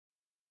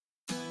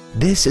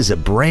This is a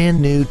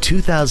brand new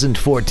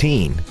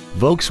 2014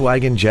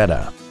 Volkswagen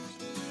Jetta.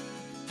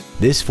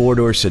 This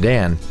four-door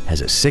sedan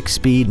has a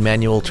 6-speed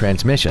manual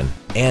transmission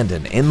and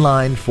an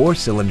inline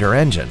 4-cylinder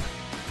engine.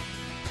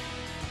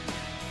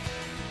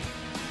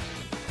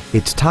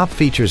 Its top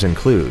features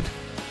include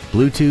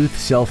Bluetooth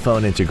cell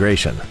phone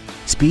integration,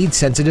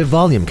 speed-sensitive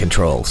volume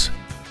controls,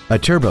 a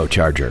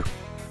turbocharger,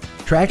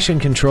 traction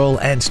control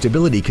and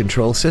stability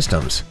control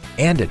systems,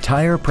 and a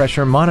tire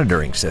pressure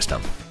monitoring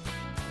system.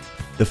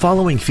 The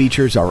following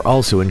features are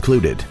also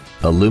included: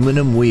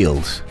 aluminum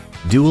wheels,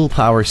 dual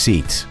power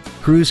seats,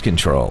 cruise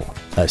control,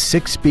 a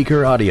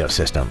 6-speaker audio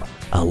system,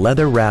 a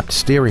leather-wrapped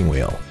steering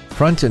wheel,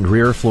 front and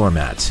rear floor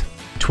mats,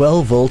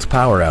 12-volt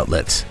power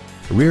outlets,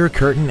 rear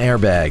curtain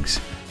airbags,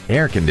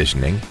 air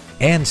conditioning,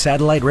 and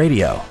satellite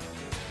radio.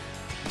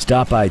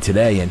 Stop by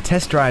today and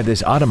test drive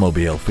this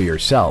automobile for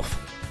yourself.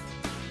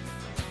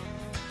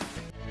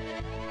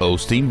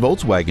 Osteen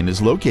Volkswagen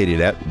is located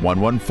at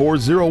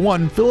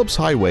 11401 Phillips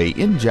Highway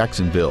in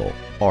Jacksonville.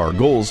 Our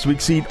goal is to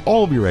exceed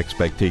all of your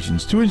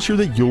expectations to ensure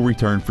that you'll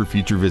return for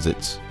future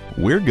visits.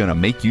 We're gonna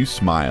make you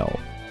smile.